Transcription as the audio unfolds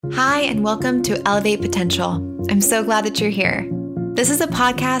Hi, and welcome to Elevate Potential. I'm so glad that you're here. This is a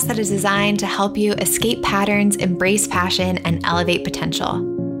podcast that is designed to help you escape patterns, embrace passion, and elevate potential.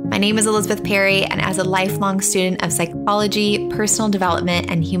 My name is Elizabeth Perry, and as a lifelong student of psychology, personal development,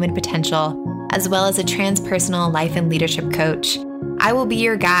 and human potential, as well as a transpersonal life and leadership coach, I will be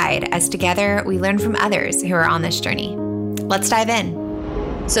your guide as together we learn from others who are on this journey. Let's dive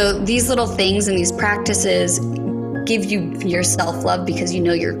in. So these little things and these practices give you your self-love because you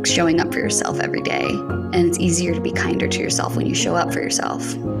know you're showing up for yourself every day. And it's easier to be kinder to yourself when you show up for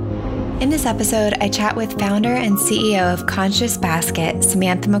yourself. In this episode, I chat with founder and CEO of Conscious Basket,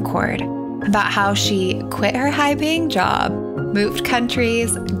 Samantha McCord, about how she quit her high-paying job, moved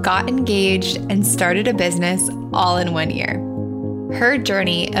countries, got engaged, and started a business all in 1 year. Her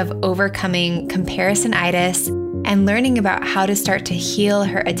journey of overcoming comparisonitis and learning about how to start to heal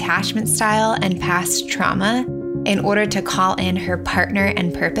her attachment style and past trauma in order to call in her partner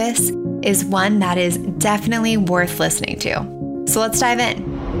and purpose is one that is definitely worth listening to. So let's dive in.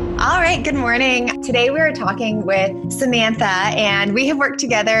 All right, good morning. Today we are talking with Samantha, and we have worked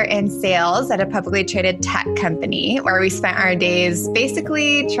together in sales at a publicly traded tech company where we spent our days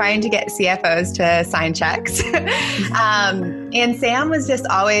basically trying to get CFOs to sign checks. And Sam was just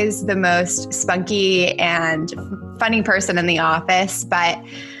always the most spunky and funny person in the office, but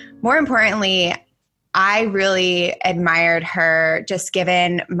more importantly, I really admired her just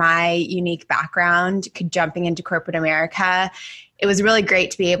given my unique background, jumping into corporate America. It was really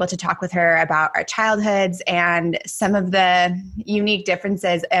great to be able to talk with her about our childhoods and some of the unique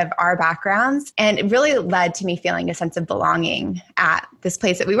differences of our backgrounds. And it really led to me feeling a sense of belonging at this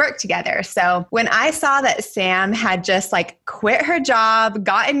place that we work together. So when I saw that Sam had just quit her job,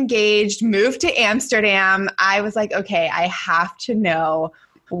 got engaged, moved to Amsterdam, I was like, okay, I have to know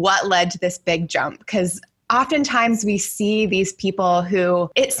what led to this big jump, because oftentimes we see these people who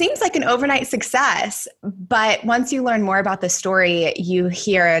it seems like an overnight success, but once you learn more about the story, you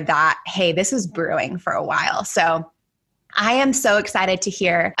hear that, hey, this was brewing for a while. So I am so excited to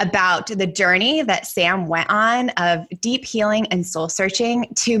hear about the journey that Sam went on of deep healing and soul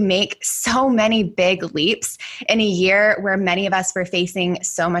searching to make so many big leaps in a year where many of us were facing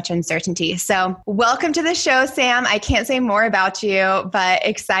so much uncertainty. So welcome to the show, Sam. I can't say more about you, but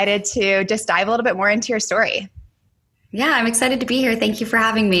excited to just dive a little bit more into your story. Yeah, I'm excited to be here. Thank you for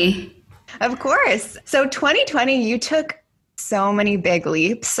having me. Of course. So 2020, you took so many big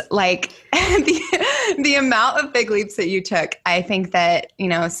leaps, the amount of big leaps that you took. I think that,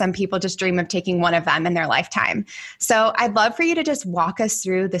 some people just dream of taking one of them in their lifetime. So I'd love for you to just walk us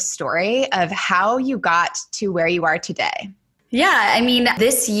through the story of how you got to where you are today. Yeah,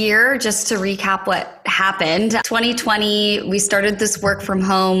 this year, just to recap what happened, 2020, we started this work from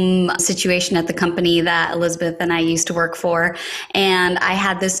home situation at the company that Elizabeth and I used to work for. And I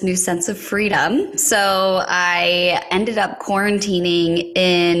had this new sense of freedom. So I ended up quarantining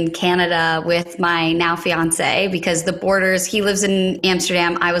in Canada with my now fiance because the borders, he lives in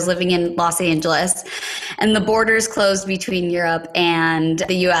Amsterdam, I was living in Los Angeles, and the borders closed between Europe and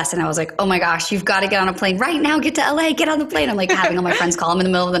the US. And I was like, oh my gosh, you've got to get on a plane right now, get to LA, get on the plane. I'm having all my friends call him in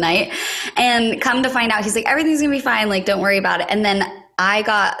the middle of the night, and come to find out, he's like, everything's going to be fine. Don't worry about it. And then I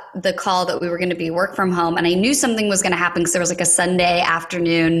got the call that we were going to be work from home, and I knew something was going to happen because there was a Sunday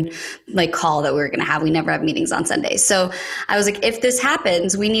afternoon call that we were going to have. We never have meetings on Sundays. So I was like, if this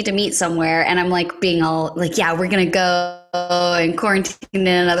happens, we need to meet somewhere. And I'm being all yeah, we're going to go and quarantine in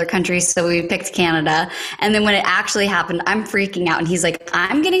another country. So we picked Canada. And then when it actually happened, I'm freaking out. And he's like,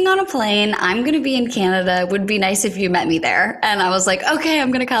 I'm getting on a plane. I'm going to be in Canada. It would be nice if you met me there. And I was like, okay, I'm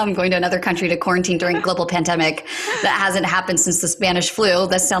going to come. I'm going to another country to quarantine during a global pandemic that hasn't happened since the Spanish flu.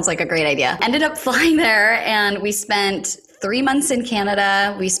 That sounds like a great idea. Ended up flying there, and we spent 3 months in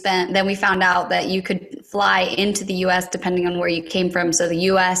Canada. Then we found out that you could fly into the US depending on where you came from. So the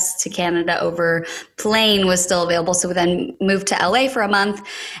US to Canada over plane was still available. So we then moved to LA for a month.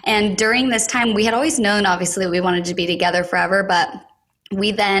 And during this time, we had always known, obviously, that we wanted to be together forever, but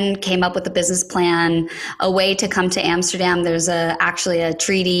we then came up with a business plan, a way to come to Amsterdam. There's actually a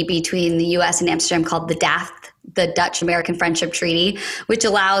treaty between the US and Amsterdam called the DAFT, the Dutch American Friendship Treaty, which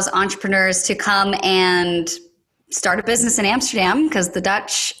allows entrepreneurs to come and start a business in Amsterdam, because the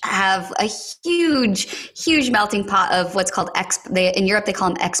Dutch have a huge melting pot of what's called in Europe, they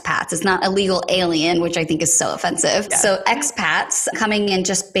call them expats. It's not illegal alien, which I think is so offensive. Yeah. So expats coming in,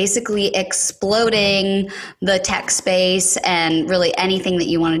 just basically exploding the tech space and really anything that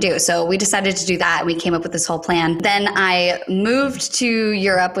you want to do. So we decided to do that. We came up with this whole plan. Then I moved to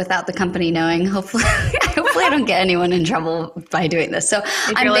Europe without the company knowing. Hopefully I don't get anyone in trouble by doing this. So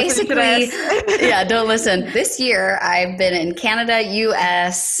I'm basically, yeah, don't listen. This year, year, I've been in Canada,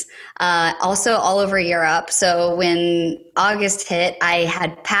 US, also all over Europe. So when August hit, I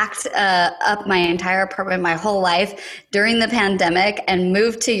had packed up my entire apartment my whole life during the pandemic and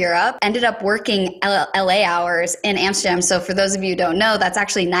moved to Europe. Ended up working LA hours in Amsterdam. So for those of you who don't know, that's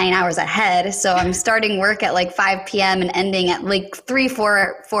actually 9 hours ahead. So I'm starting work at like 5 p.m. and ending at like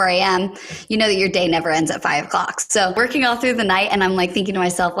 4 a.m. You know that your day never ends at 5 o'clock. So working all through the night, and I'm like thinking to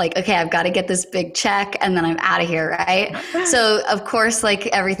myself, like, okay, I've got to get this big check and then I'm out of here, right? So of course, like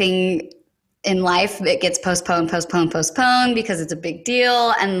everything in life, it gets postponed because it's a big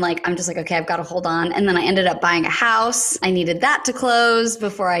deal. And like, I'm just like, okay, I've got to hold on. And then I ended up buying a house. I needed that to close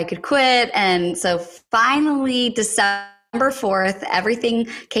before I could quit. And so finally, December 4th, everything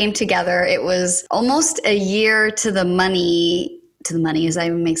came together. It was almost a year to the money. Does that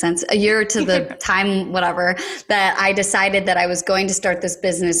even make sense? A year to the time, whatever, that I decided that I was going to start this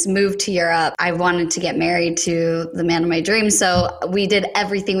business, move to Europe. I wanted to get married to the man of my dreams. So we did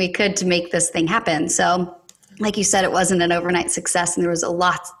everything we could to make this thing happen. So like you said, it wasn't an overnight success, and there was a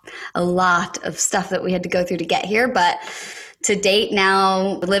lot of stuff that we had to go through to get here. But to date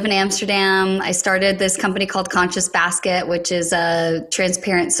now, I live in Amsterdam. I started this company called Conscious Basket, which is a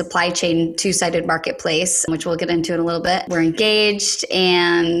transparent supply chain two-sided marketplace, which we'll get into in a little bit. We're engaged,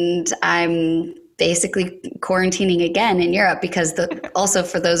 and I'm basically quarantining again in Europe because also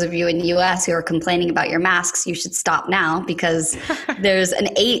for those of you in the US who are complaining about your masks, you should stop now because there's an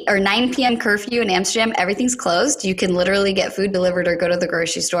 8 or 9 p.m. curfew in Amsterdam. Everything's closed. You can literally get food delivered or go to the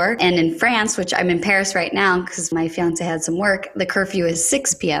grocery store. And in France, which I'm in Paris right now because my fiance had some work, the curfew is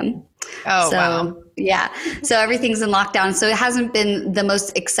 6 p.m. Oh, wow. Yeah. So everything's in lockdown. So it hasn't been the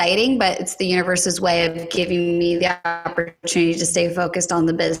most exciting, but it's the universe's way of giving me the opportunity to stay focused on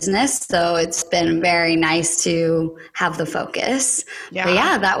the business. So it's been very nice to have the focus. Yeah. But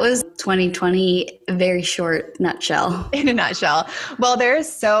yeah, that was 2020, a very short nutshell. In a nutshell. Well,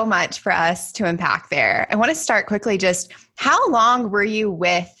 there's so much for us to unpack there. I want to start quickly. Just how long were you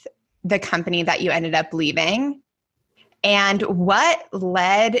with the company that you ended up leaving? And what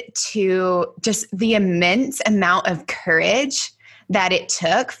led to just the immense amount of courage that it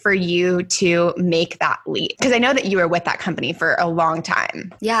took for you to make that leap? Because I know that you were with that company for a long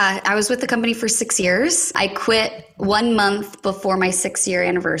time. Yeah, I was with the company for 6 years. I quit 1 month before my 6-year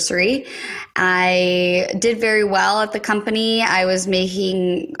anniversary. I did very well at the company. I was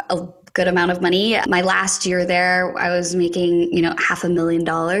making a good amount of money. My last year there, I was making,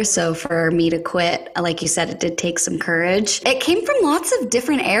 $500,000. So for me to quit, like you said, it did take some courage. It came from lots of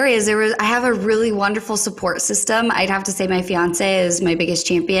different areas. I have a really wonderful support system. I'd have to say my fiance is my biggest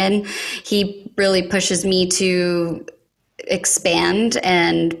champion. He really pushes me to expand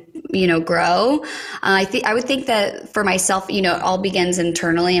and grow. I would think that for myself, it all begins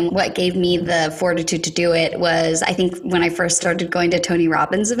internally. And what gave me the fortitude to do it was, I think, when I first started going to Tony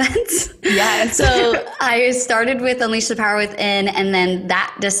Robbins events. Yes. So I started with Unleash the Power Within. And then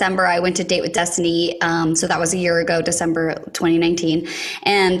that December, I went to Date with Destiny. So that was a year ago, December 2019.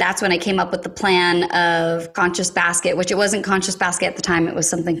 And that's when I came up with the plan of Conscious Basket, which it wasn't Conscious Basket at the time. It was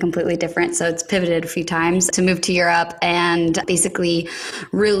something completely different. So it's pivoted a few times to move to Europe and basically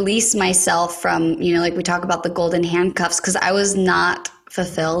release myself from, like we talk about the golden handcuffs, because I was not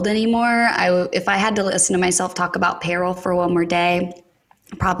fulfilled anymore. If I had to listen to myself talk about payroll for one more day,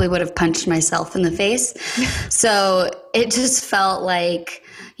 I probably would have punched myself in the face. So it just felt like,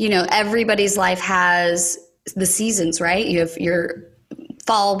 everybody's life has the seasons, right? You have your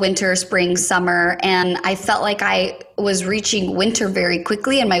fall, winter, spring, summer. And I felt like I was reaching winter very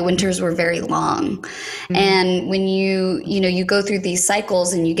quickly and my winters were very long. Mm-hmm. And when you go through these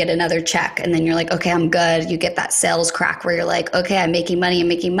cycles and you get another check and then you're like, okay, I'm good. You get that sales crack where you're like, okay, I'm making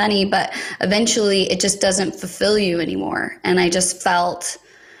money. But eventually it just doesn't fulfill you anymore. And I just felt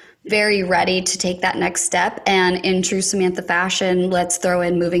very ready to take that next step. And in true Samantha fashion, let's throw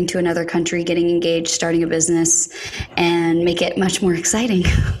in moving to another country, getting engaged, starting a business, and make it much more exciting.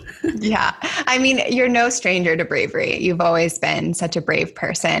 Yeah. I mean, you're no stranger to bravery. You've always been such a brave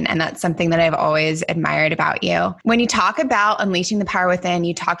person. And that's something that I've always admired about you. When you talk about unleashing the power within,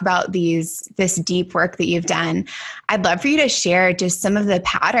 you talk about this deep work that you've done. I'd love for you to share just some of the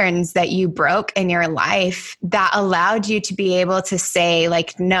patterns that you broke in your life that allowed you to be able to say,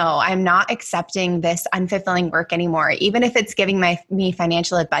 like, no, I'm not accepting this unfulfilling work anymore, even if it's giving me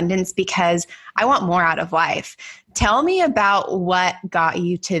financial abundance, because I want more out of life. Tell me about what got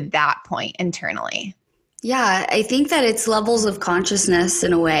you to that point internally. Yeah, I think that it's levels of consciousness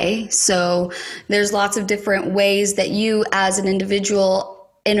in a way. So there's lots of different ways that you as an individual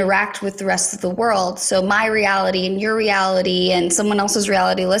interact with the rest of the world. So my reality and your reality and someone else's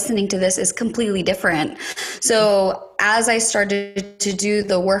reality listening to this is completely different. So as I started to do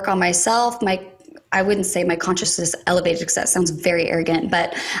the work on myself, I wouldn't say my consciousness elevated because that sounds very arrogant,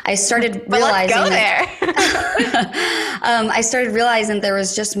 but I started realizing I started realizing there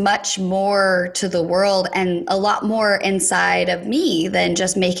was just much more to the world and a lot more inside of me than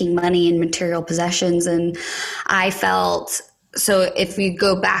just making money and material possessions. And I felt, so if we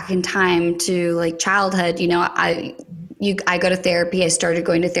go back in time to like childhood, I go to therapy. I started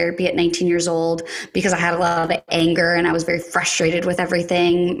going to therapy at 19 years old because I had a lot of anger and I was very frustrated with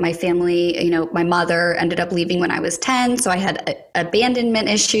everything. My family, my mother ended up leaving when I was 10. So I had abandonment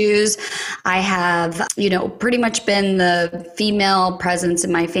issues. I have, pretty much been the female presence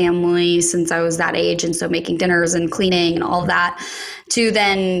in my family since I was that age. And so making dinners and cleaning and all of that, to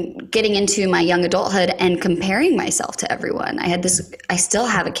then getting into my young adulthood and comparing myself to everyone. I still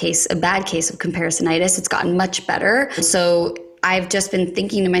have a bad case of comparisonitis. It's gotten much better. So I've just been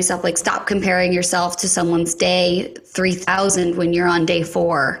thinking to myself, like, stop comparing yourself to someone's day 3000 when you're on day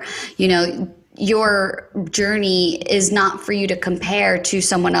 4. Your journey is not for you to compare to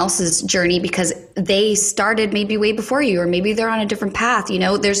someone else's journey because they started maybe way before you, or maybe they're on a different path.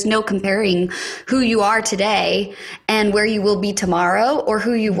 There's no comparing who you are today and where you will be tomorrow or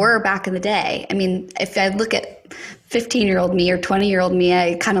who you were back in the day. I mean, if I look at 15-year-old me or 20-year-old me,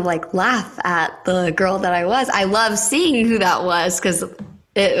 I kind of like laugh at the girl that I was. I love seeing who that was because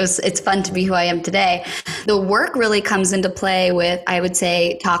it's fun to be who I am today. The work really comes into play with, I would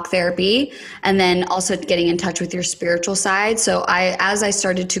say, talk therapy, and then also getting in touch with your spiritual side. So as I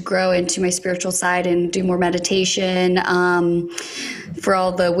started to grow into my spiritual side and do more meditation, for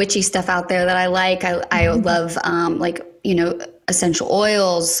all the witchy stuff out there that I like, I love, essential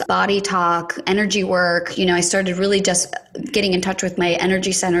oils, body talk, energy work. I started really just getting in touch with my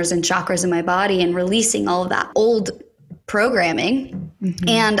energy centers and chakras in my body and releasing all of that old programming. Mm-hmm.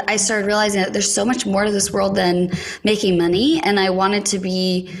 And I started realizing that there's so much more to this world than making money. And I wanted to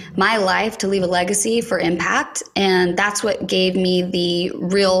be my life to leave a legacy for impact. And that's what gave me the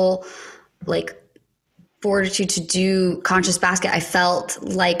real fortitude to do Conscious Basket. I felt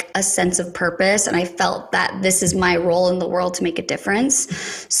like a sense of purpose, and I felt that this is my role in the world to make a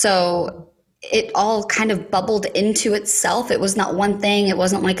difference. So it all kind of bubbled into itself. It was not one thing. It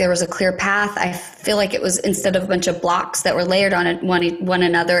wasn't like there was a clear path. I feel like it was, instead of a bunch of blocks that were layered on one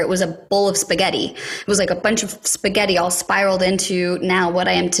another, it was a bowl of spaghetti. It was like a bunch of spaghetti all spiraled into now what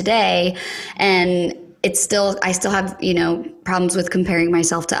I am today. And I still have, problems with comparing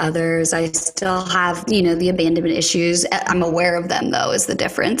myself to others. I still have, the abandonment issues. I'm aware of them, though, is the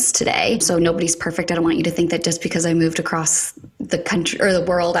difference today. So nobody's perfect. I don't want you to think that just because I moved across the country or the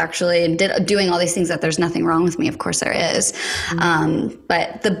world, actually, and doing all these things, that there's nothing wrong with me. Of course there is. Mm-hmm.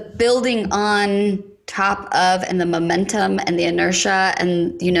 But the building on top of and the momentum and the inertia,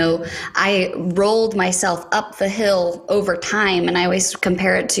 and I rolled myself up the hill over time. And I always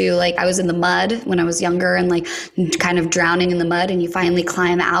compare it to, like, I was in the mud when I was younger and like kind of drowning in the mud, and you finally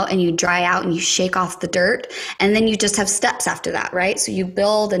climb out and you dry out and you shake off the dirt, and then you just have steps after that, right? So you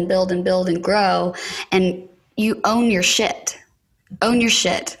build and build and build and grow, and you own your shit.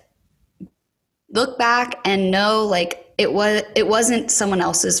 Look back and know, like, it wasn't someone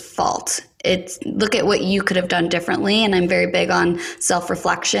else's fault. Look at what you could have done differently. And I'm very big on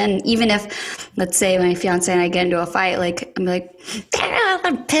self-reflection. Even if, let's say, my fiance and I get into a fight, I'm like,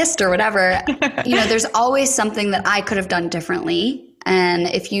 I'm pissed or whatever. There's always something that I could have done differently. And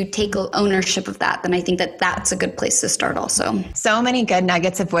if you take ownership of that, then I think that that's a good place to start also. So many good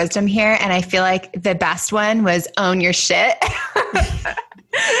nuggets of wisdom here. And I feel like the best one was own your shit.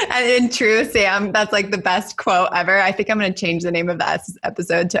 And in true Sam, that's like the best quote ever. I think I'm going to change the name of that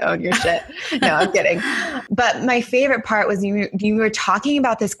episode to own your shit. No, I'm kidding. But my favorite part was you were talking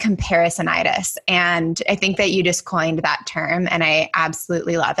about this comparisonitis. And I think that you just coined that term, and I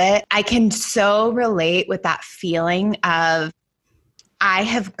absolutely love it. I can so relate with that feeling of, I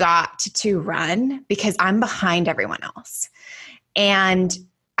have got to run because I'm behind everyone else. And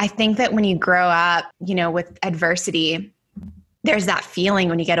I think that when you grow up, with adversity, there's that feeling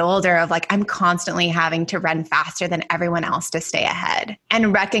when you get older of like, I'm constantly having to run faster than everyone else to stay ahead,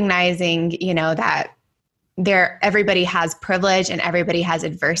 and recognizing, that everybody has privilege and everybody has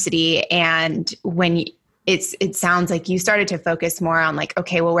adversity. And when it sounds like you started to focus more on like,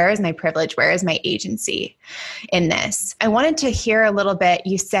 okay, well, where is my privilege? Where is my agency in this? I wanted to hear a little bit.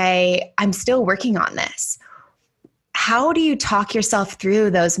 You say, I'm still working on this. How do you talk yourself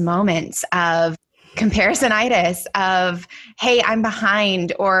through those moments of comparisonitis, of, hey, I'm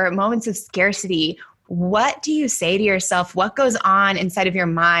behind, or moments of scarcity? what do you say to yourself? What goes on inside of your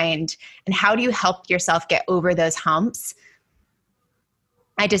mind? And how do you help yourself get over those humps?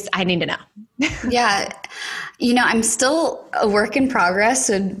 I need to know. Yeah. I'm still a work in progress.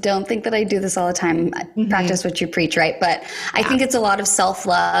 So don't think that I do this all the time. Practice what you preach, right? But I think it's a lot of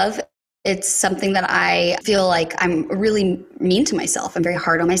self-love. It's something that I feel like I'm really mean to myself. I'm very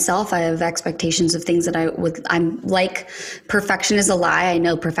hard on myself. I have expectations of things that I'm like, perfection is a lie. I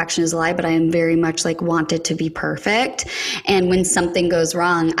know perfection is a lie, but I am very much like want it to be perfect. And when something goes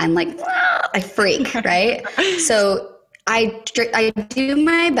wrong, I'm like, I freak, right? So I do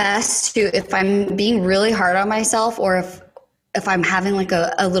my best to, if I'm being really hard on myself, or if I'm having like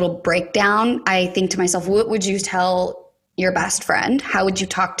a little breakdown, I think to myself, what would you tell your best friend? How would you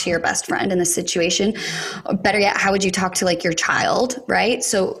talk to your best friend in this situation? Or better yet, how would you talk to like your child, right?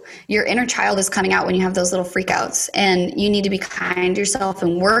 So your inner child is coming out when you have those little freakouts, and you need to be kind to yourself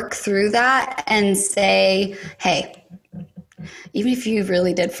and work through that and say, hey, even if you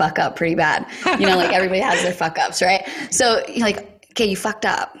really did fuck up pretty bad, like everybody has their fuck ups, right? So you're like, okay, you fucked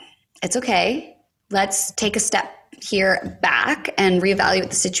up. It's okay. Let's take a step here back and reevaluate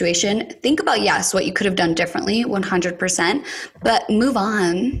the situation. Think about, yes, what you could have done differently, 100%, but move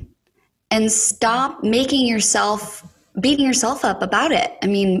on and stop beating yourself up about it. I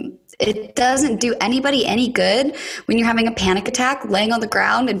mean, it doesn't do anybody any good when you're having a panic attack, laying on the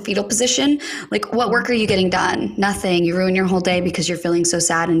ground in fetal position. Like, what work are you getting done? Nothing. You ruin your whole day because you're feeling so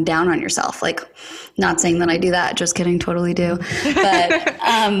sad and down on yourself. Like, not saying that I do that. Just kidding. Totally do. But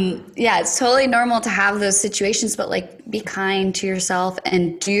yeah, it's totally normal to have those situations, but like, be kind to yourself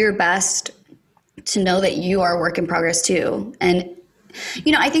and do your best to know that you are a work in progress too. And,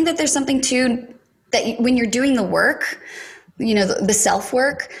 I think that there's something too that when you're doing the work, the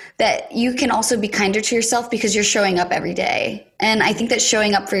self-work, that you can also be kinder to yourself because you're showing up every day. And I think that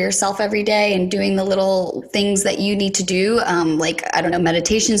showing up for yourself every day and doing the little things that you need to do, like, I don't know,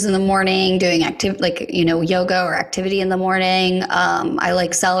 meditations in the morning, doing yoga or activity in the morning. I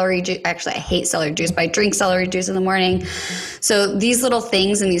like celery juice. Actually, I hate celery juice, but I drink celery juice in the morning. So these little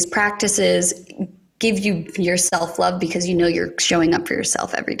things and these practices give you your self-love because you're showing up for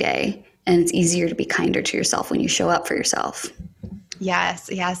yourself every day. And it's easier to be kinder to yourself when you show up for yourself. Yes.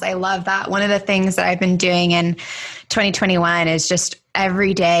 I love that. One of the things that I've been doing in 2021 is just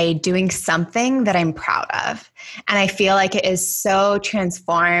every day doing something that I'm proud of. And I feel like it is so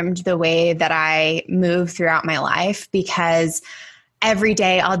transformed the way that I move throughout my life, because every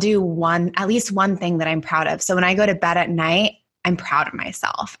day I'll do at least one thing that I'm proud of. So when I go to bed at night, I'm proud of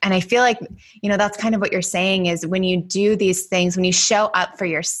myself. And I feel like, that's kind of what you're saying is when you do these things, when you show up for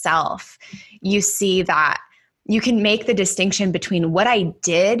yourself, you see that you can make the distinction between what I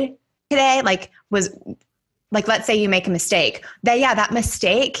did today, let's say you make a mistake. That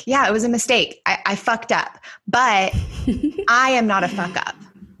mistake, it was a mistake. I fucked up, but I am not a fuck up.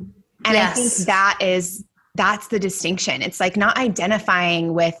 And yes. I think that's the distinction. It's like not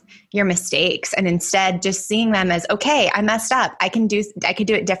identifying with your mistakes and instead just seeing them as, okay, I messed up. I could do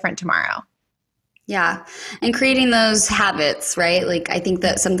it different tomorrow. Yeah. And creating those habits, right? Like, I think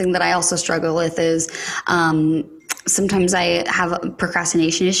that something that I also struggle with is, sometimes I have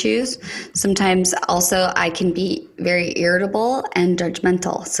procrastination issues. Sometimes also I can be very irritable and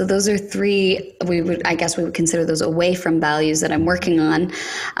judgmental. So those are three, we would consider those away from values that I'm working on,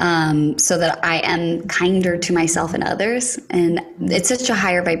 so that I am kinder to myself and others. And it's such a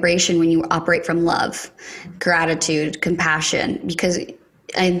higher vibration when you operate from love, gratitude, compassion, because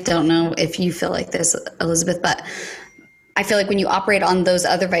I don't know if you feel like this, Elizabeth, but I feel like when you operate on those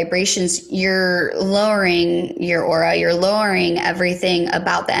other vibrations, you're lowering your aura, you're lowering everything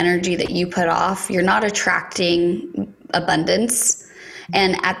about the energy that you put off. You're not attracting abundance.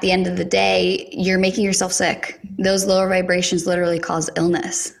 And at the end of the day, you're making yourself sick. Those lower vibrations literally cause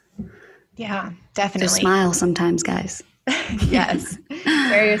illness. Yeah, definitely. So smile sometimes, guys. Yes.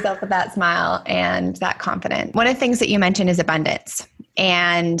 Carry yourself with that smile and that confidence. One of the things that you mentioned is abundance.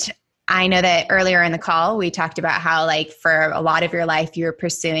 And I know that earlier in the call, we talked about how, like, for a lot of your life, you were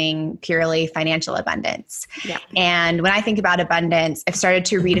pursuing purely financial abundance. Yeah. And when I think about abundance, I've started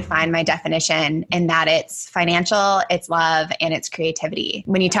to redefine my definition in that it's financial, it's love, and it's creativity.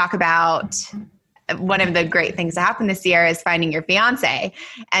 When you talk about one of the great things that happened this year is finding your fiance.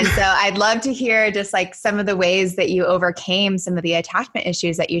 And so I'd love to hear just like some of the ways that you overcame some of the attachment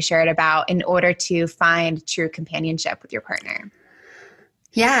issues that you shared about in order to find true companionship with your partner.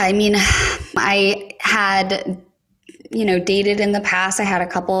 Yeah, I mean, I had, dated in the past. I had a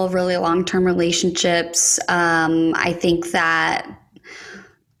couple of really long-term relationships. I think that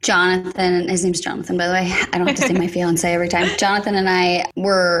Jonathan, his name's Jonathan, by the way. I don't have to say my fiance every time. Jonathan and I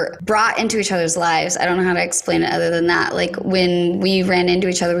were brought into each other's lives. I don't know how to explain it other than that. Like when we ran into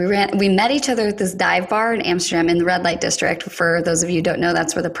each other, we met each other at this dive bar in Amsterdam in the red light district. For those of you who don't know,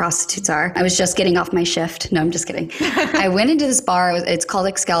 that's where the prostitutes are. I was just getting off my shift. No, I'm just kidding. I went into this bar. It's called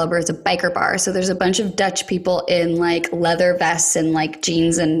Excalibur. It's a biker bar. So there's a bunch of Dutch people in like leather vests and like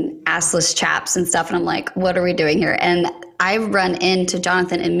jeans and assless chaps and stuff. And I'm like, what are we doing here? And I run into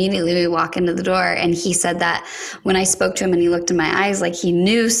Jonathan immediately. We walk into the door, and he said that when I spoke to him and he looked in my eyes, like he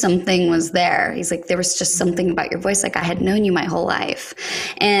knew something was there. He's like, there was just something about your voice. Like I had known you my whole life.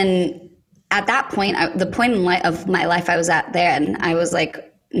 And at that point, the point of my life I was at then, I was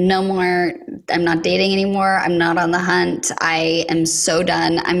like, no more, I'm not dating anymore. I'm not on the hunt. I am so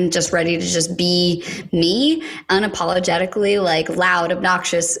done. I'm just ready to just be me, unapologetically, like loud,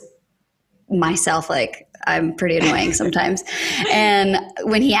 obnoxious myself, like I'm pretty annoying sometimes. And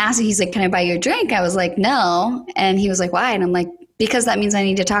when he asked me, he's like, can I buy you a drink? I was like, no. And he was like, why? And I'm like, because that means I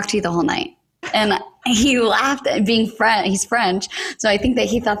need to talk to you the whole night. And he laughed at he's French. So I think that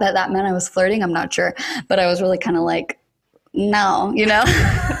he thought that meant I was flirting. I'm not sure. But I was really kind of like, no, you know?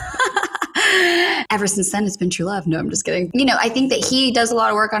 Ever since then, it's been true love. No, I'm just kidding. You know, I think that he does a lot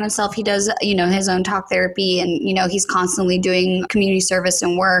of work on himself. He does, you know, his own talk therapy, and, you know, he's constantly doing community service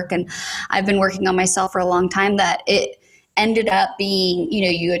and work. And I've been working on myself for a long time, that it ended up being, you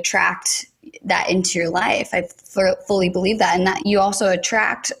know, you attract that into your life. I fully believe that. And that you also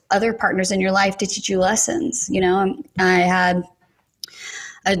attract other partners in your life to teach you lessons. You know, I had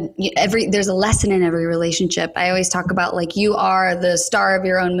there's a lesson in every relationship. I always talk about, like, you are the star of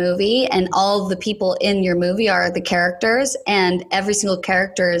your own movie, and all the people in your movie are the characters, and every single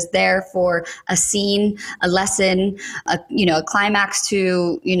character is there for a scene, a lesson, a climax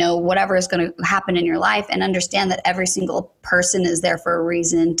to, you know, whatever is going to happen in your life. And understand that every single person is there for a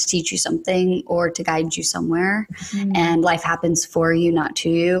reason, to teach you something or to guide you somewhere. Mm-hmm. And life happens for you, not to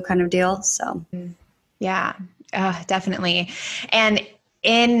you, kind of deal. So yeah, definitely. And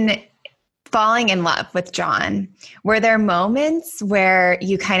in falling in love with John, were there moments where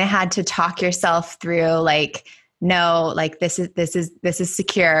you kind of had to talk yourself through, like, no, like this is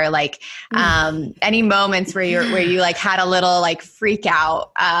secure? Like, any moments where you like had a little like freak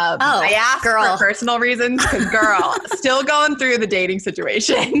out? I asked for personal reasons, because girl, still going through the dating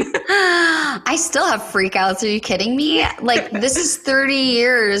situation. I still have freakouts. Are you kidding me? Like, this is 30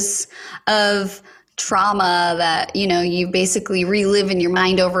 years of trauma that, you know, you basically relive in your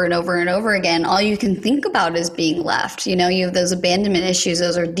mind over and over and over again. All you can think about is being left. You know, you have those abandonment issues.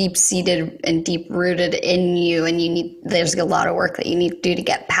 Those are deep seated and deep rooted in you. And there's a lot of work that you need to do to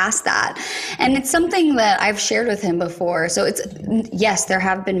get past that. And it's something that I've shared with him before. So yes, there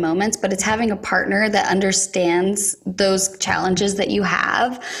have been moments, but it's having a partner that understands those challenges that you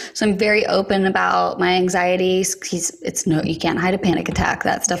have. So I'm very open about my anxieties. You can't hide a panic attack.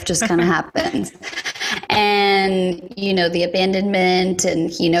 That stuff just kind of happens. And, you know, the abandonment,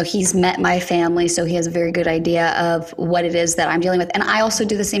 and, you know, he's met my family, so he has a very good idea of what it is that I'm dealing with. And I also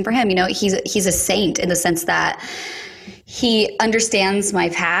do the same for him. You know, he's a saint in the sense that he understands my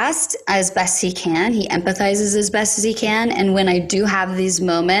past as best he can. He empathizes as best as he can. And when I do have these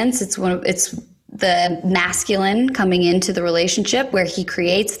moments, it's the masculine coming into the relationship where he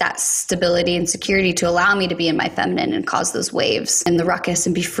creates that stability and security to allow me to be in my feminine and cause those waves and the ruckus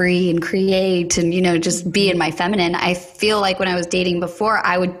and be free and create and, you know, just be in my feminine. I feel like when I was dating before,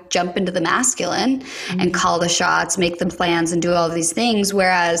 I would jump into the masculine and call the shots, make the plans, and do all of these things.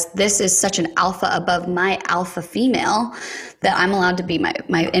 Whereas this is such an alpha above my alpha female that I'm allowed to be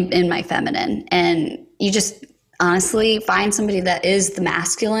in my feminine. And you just honestly find somebody that is the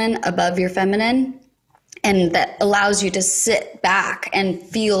masculine above your feminine, and that allows you to sit back and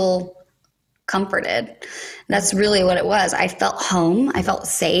feel comforted. That's really what it was. I felt home. I felt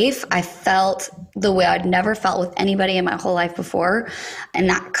safe. I felt the way I'd never felt with anybody in my whole life before. And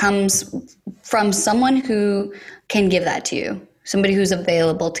that comes from someone who can give that to you, somebody who's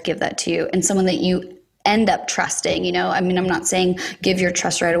available to give that to you, and someone that you end up trusting. You know, I mean, I'm not saying give your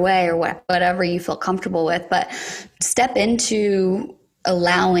trust right away or whatever you feel comfortable with, but step into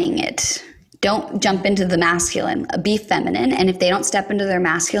allowing it. Don't jump into the masculine, be feminine. And if they don't step into their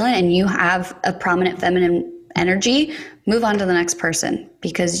masculine and you have a prominent feminine energy, move on to the next person.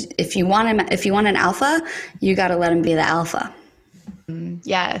 Because if you want an alpha, you got to let them be the alpha.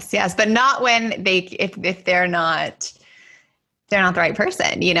 Yes. But not when if they're not the right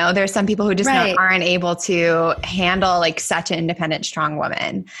person. You know, there's some people who just aren't able to handle like such an independent, strong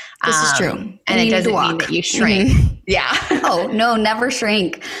woman. This is true. And it doesn't mean that you shrink. Mm-hmm. Yeah. Oh, no, never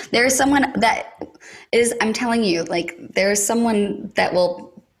shrink. There's someone that is, I'm telling you, like, there's someone that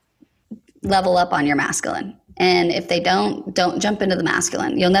will level up on your masculine. And if they don't jump into the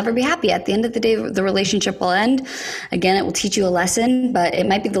masculine. You'll never be happy. At the end of the day, the relationship will end. Again, it will teach you a lesson, but it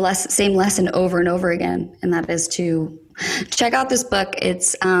might be the same lesson over and over again. And that is to check out this book.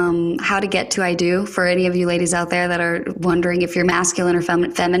 It's How to Get to I Do. For any of you ladies out there that are wondering if you're masculine or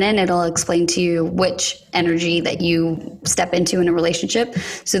feminine, it'll explain to you which energy that you step into in a relationship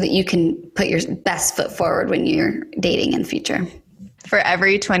so that you can put your best foot forward when you're dating in the future. For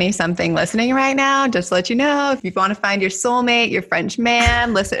every 20-something listening right now, just to let you know, if you want to find your soulmate, your French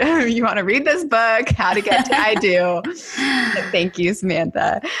man, listen, you want to read this book, How to Get to I Do. Thank you,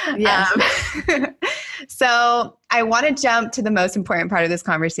 Samantha. Yes. So I want to jump to the most important part of this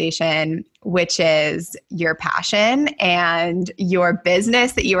conversation, which is your passion and your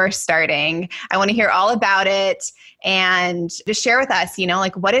business that you are starting. I want to hear all about it and just share with us,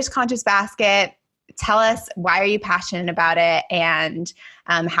 like, what is Conscious Basket? Tell us, why are you passionate about it, and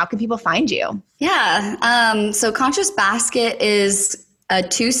how can people find you? Yeah. So Conscious Basket is a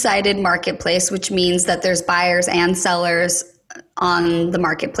two-sided marketplace, which means that there's buyers and sellers on the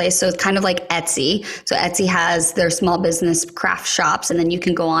marketplace. So it's kind of like Etsy. So Etsy has their small business craft shops, and then you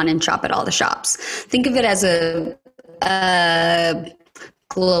can go on and shop at all the shops. Think of it as a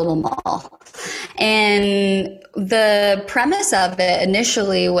global mall. And the premise of it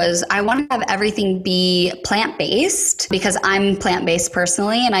initially was I want to have everything be plant-based because I'm plant-based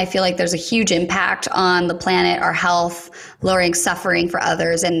personally, and I feel like there's a huge impact on the planet, our health, lowering suffering for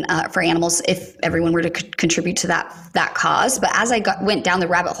others and for animals if everyone were to contribute to that cause. But as I went down the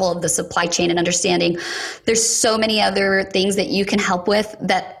rabbit hole of the supply chain and understanding there's so many other things that you can help with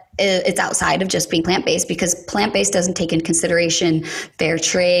that it's outside of just being plant-based, because plant-based doesn't take into consideration fair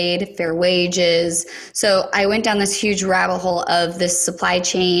trade, fair wages. So I went down this huge rabbit hole of this supply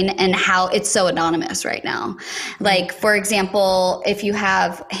chain and how it's so anonymous right now. Like, for example, if you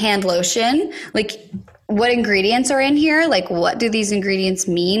have hand lotion, like, what ingredients are in here? Like, what do these ingredients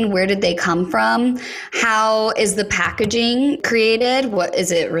mean? Where did they come from? How is the packaging created? What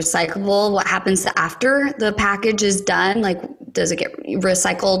is it recyclable? What happens after the package is done? Like, does it get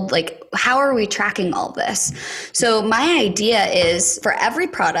recycled? Like, how are we tracking all this? So my idea is for every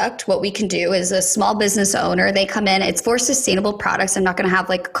product, what we can do is a small business owner, they come in, it's for sustainable products. I'm not going to have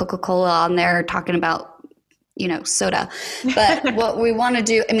like Coca-Cola on there talking about soda. But what we want to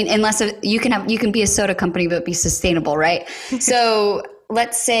do, unless you can be a soda company, but be sustainable, right? So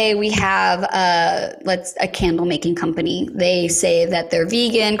let's say we have a candle making company. They say that they're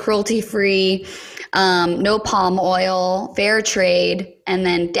vegan, cruelty free, no palm oil, fair trade, and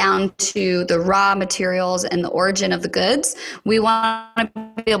then down to the raw materials and the origin of the goods. We want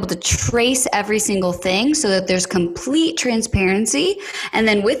to be able to trace every single thing so that there's complete transparency. And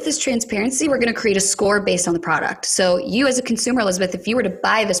then with this transparency, we're going to create a score based on the product. So you as a consumer, Elizabeth, if you were to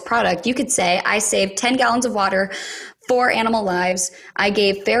buy this product, you could say, I saved 10 gallons of water, 4 animal lives. I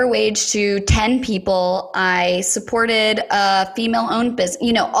gave fair wage to 10 people. I supported a female-owned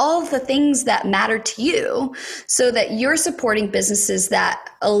business, all of the things that matter to you, so that you're supporting businesses that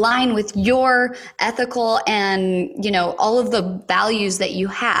align with your ethical and, all of the values that you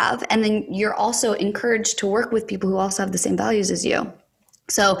have. And then you're also encouraged to work with people who also have the same values as you.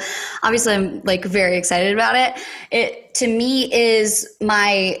 So obviously I'm very excited about it. It to me is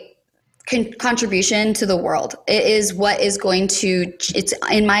my contribution to the world. It is what is it's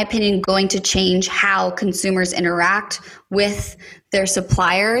in my opinion going to change how consumers interact with their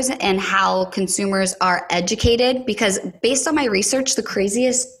suppliers and how consumers are educated, because based on my research, the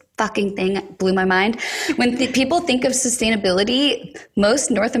craziest fucking thing blew my mind. When people think of sustainability,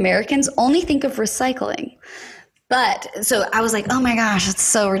 most North Americans only think of recycling. But so I was like, oh my gosh, it's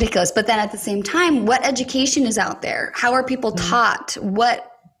so ridiculous. But then at the same time, what education is out there? How are people taught what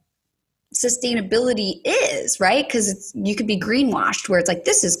sustainability is, right? Because you could be greenwashed where it's like,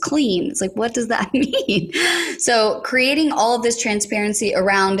 this is clean. It's like, what does that mean? So creating all of this transparency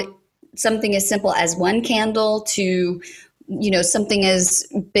around something as simple as one candle to, something as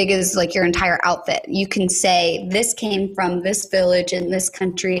big as like your entire outfit. You can say, this came from this village in this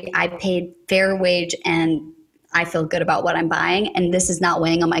country. I paid fair wage and I feel good about what I'm buying, and this is not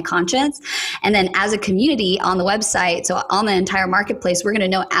weighing on my conscience. And then as a community on the website, so on the entire marketplace, we're going to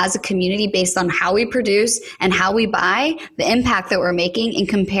know as a community based on how we produce and how we buy, the impact that we're making in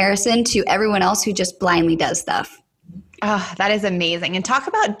comparison to everyone else who just blindly does stuff. Oh, that is amazing. And talk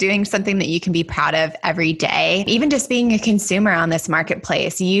about doing something that you can be proud of every day. Even just being a consumer on this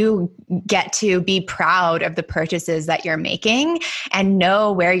marketplace, you get to be proud of the purchases that you're making and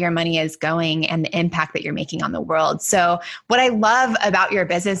know where your money is going and the impact that you're making on the world. So what I love about your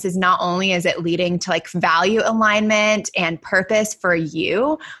business is not only is it leading to value alignment and purpose for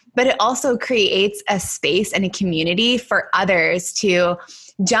you, but it also creates a space and a community for others to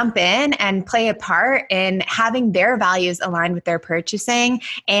jump in and play a part in having their values aligned with their purchasing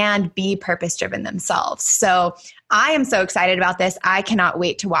and be purpose-driven themselves. So I am so excited about this. I cannot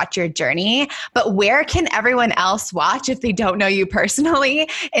wait to watch your journey. But where can everyone else watch if they don't know you personally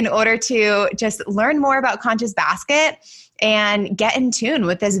in order to just learn more about Conscious Basket and get in tune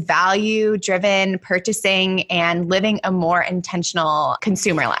with this value-driven purchasing and living a more intentional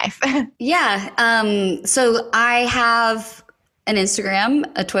consumer life? So I have an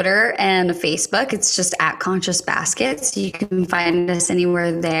Instagram, a Twitter, and a Facebook. It's just at Conscious Basket. So you can find us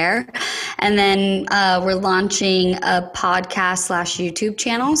anywhere there. And then we're launching a podcast / YouTube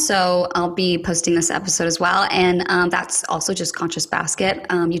channel. So I'll be posting this episode as well. And that's also just Conscious Basket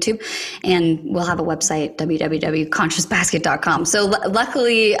YouTube. And we'll have a website, www.consciousbasket.com. So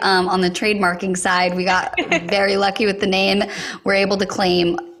luckily on the trademarking side, we got very lucky with the name. We're able to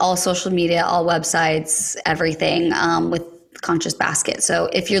claim all social media, all websites, everything with Conscious Basket. So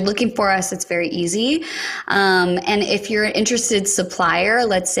if you're looking for us, it's very easy. And if you're an interested supplier,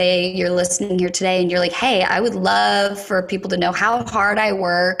 let's say you're listening here today and you're like, hey, I would love for people to know how hard I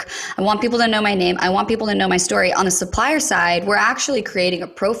work. I want people to know my name. I want people to know my story. On the supplier side, we're actually creating a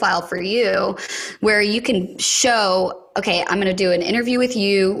profile for you where you can show, okay, I'm going to do an interview with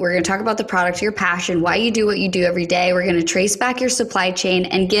you. We're going to talk about the product, your passion, why you do what you do every day. We're going to trace back your supply chain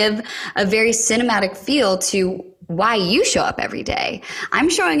and give a very cinematic feel to why you show up every day. I'm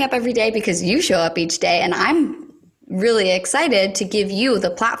showing up every day because you show up each day, and I'm really excited to give you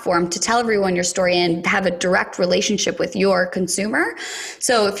the platform to tell everyone your story and have a direct relationship with your consumer.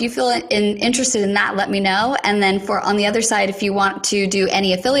 So if you feel interested in that, let me know. And then on the other side, if you want to do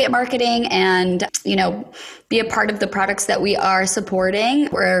any affiliate marketing and, be a part of the products that we are supporting,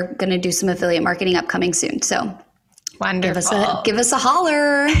 we're going to do some affiliate marketing upcoming soon. So wonderful. Give us a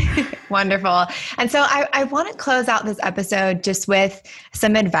holler. Wonderful. And so I want to close out this episode just with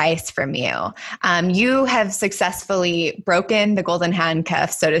some advice from you. You have successfully broken the golden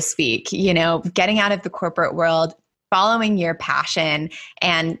handcuffs, so to speak, getting out of the corporate world, following your passion,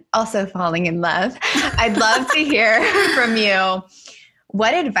 and also falling in love. I'd love to hear from you.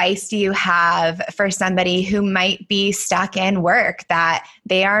 What advice do you have for somebody who might be stuck in work that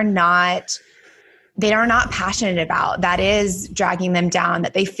they are not passionate about, that is dragging them down,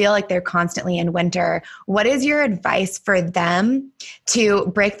 that they feel like they're constantly in winter? What is your advice for them to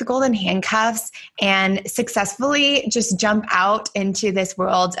break the golden handcuffs and successfully just jump out into this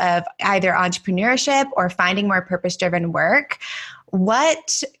world of either entrepreneurship or finding more purpose-driven work?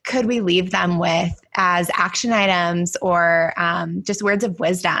 What could we leave them with as action items or just words of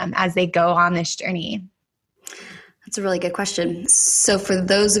wisdom as they go on this journey? That's a really good question. So for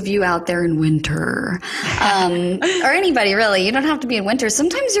those of you out there in winter, or anybody really, you don't have to be in winter.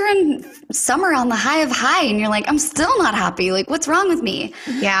 Sometimes you're in summer on the high of high and you're like, I'm still not happy. Like, what's wrong with me?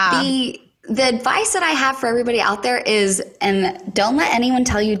 Yeah. The advice that I have for everybody out there is, and don't let anyone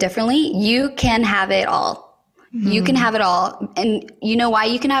tell you differently, you can have it all. Mm-hmm. You can have it all. And you know why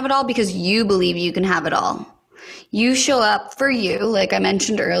you can have it all? Because you believe you can have it all. You show up for you, like I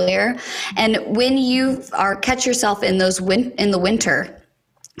mentioned earlier. And when you catch yourself in in the winter,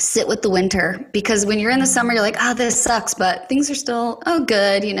 sit with the winter, because when you're in the summer, you're like, oh, this sucks, but things are still,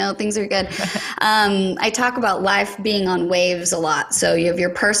 good. Things are good. I talk about life being on waves a lot. So you have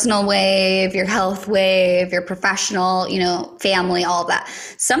your personal wave, your health wave, your professional, family, all of that.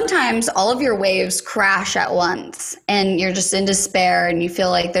 Sometimes all of your waves crash at once and you're just in despair and you feel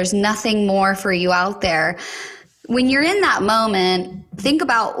like there's nothing more for you out there. When you're in that moment, think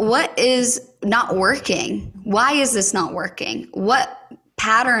about what is not working. Why is this not working? What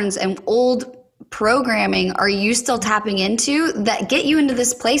patterns and old programming are you still tapping into that get you into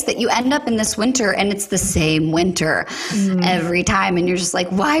this place that you end up in this winter, and it's the same winter every time, and you're just like,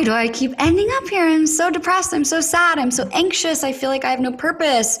 why do I keep ending up here? I'm so depressed, I'm so sad, I'm so anxious, I feel like I have no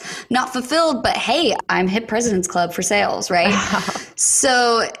purpose, not fulfilled. But hey, I'm Hip President's Club for sales, right?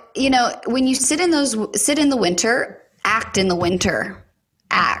 So when you sit in the winter, act in the winter.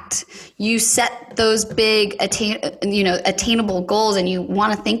 You set those big attainable goals, and you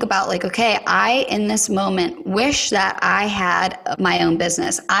want to think about like, okay, I in this moment wish that I had my own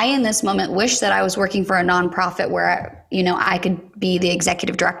business. I in this moment wish that I was working for a nonprofit where I could be the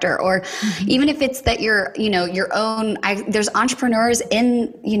executive director, or even if it's that you're your own. There's entrepreneurs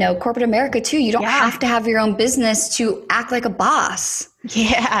in corporate America too. You don't have to have your own business to act like a boss.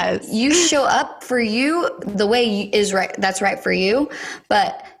 Yes. You show up for you the way is right. That's right for you,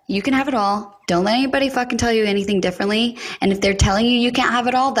 but you can have it all. Don't let anybody fucking tell you anything differently. And if they're telling you you can't have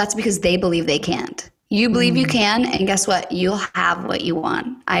it all, that's because they believe they can't. You believe you can, and guess what? You'll have what you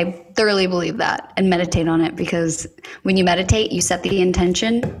want. I thoroughly believe that, and meditate on it, because when you meditate, you set the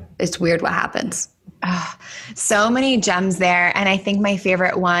intention. It's weird what happens. Oh, so many gems there. And I think my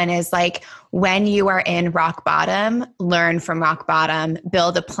favorite one is like, when you are in rock bottom, learn from rock bottom,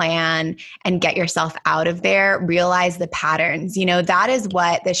 build a plan, and get yourself out of there. Realize the patterns. You know, that is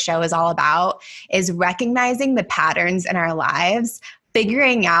what this show is all about, is recognizing the patterns in our lives,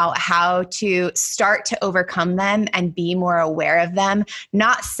 figuring out how to start to overcome them and be more aware of them.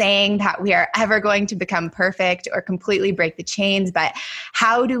 Not saying that we are ever going to become perfect or completely break the chains, but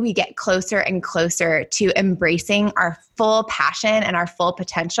how do we get closer and closer to embracing our full passion and our full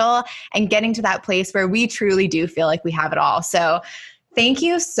potential and getting to that place where we truly do feel like we have it all. So thank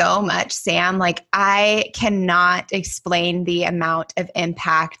you so much, Sam. Like, I cannot explain the amount of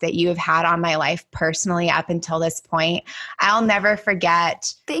impact that you have had on my life personally up until this point. I'll never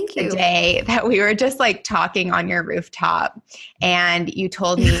forget the day that we were just like talking on your rooftop, and you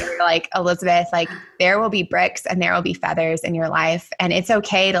told me, you were like, Elizabeth, like, there will be bricks and there will be feathers in your life. And it's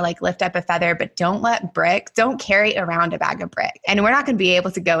okay to like lift up a feather, but don't carry around a bag of bricks. And we're not going to be able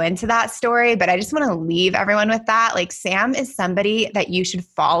to go into that story, but I just want to leave everyone with that. Like, Sam is somebody that you should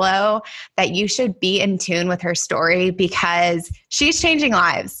follow, that you should be in tune with her story, because she's changing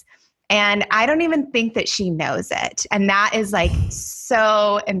lives. And I don't even think that she knows it. And that is like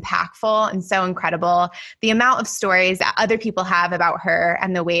so impactful and so incredible. The amount of stories that other people have about her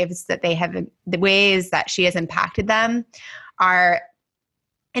and the ways that she has impacted them are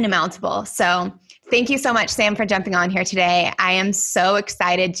inimountable. So thank you so much, Sam, for jumping on here today. I am so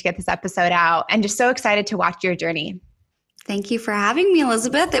excited to get this episode out and just so excited to watch your journey. Thank you for having me,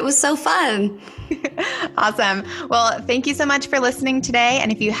 Elizabeth. It was so fun. Awesome. Well, thank you so much for listening today.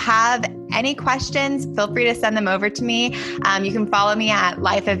 And if you have any questions, feel free to send them over to me. You can follow me at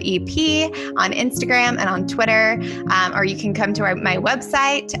Life of EP on Instagram and on Twitter, or you can come to my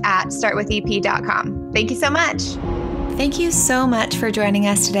website at startwithep.com. Thank you so much. Thank you so much for joining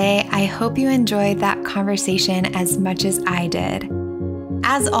us today. I hope you enjoyed that conversation as much as I did.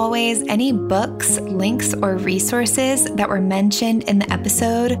 As always, any books, links, or resources that were mentioned in the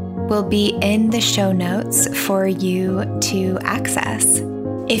episode will be in the show notes for you to access.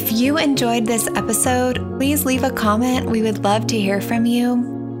 If you enjoyed this episode, please leave a comment. We would love to hear from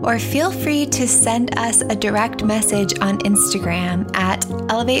you. Or feel free to send us a direct message on Instagram at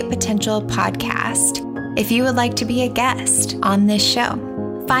Elevate Potential Podcast if you would like to be a guest on this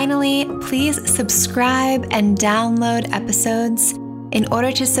show. Finally, please subscribe and download episodes in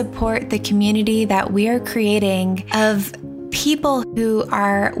order to support the community that we are creating of people who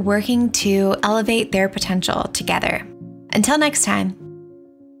are working to elevate their potential together. Until next time.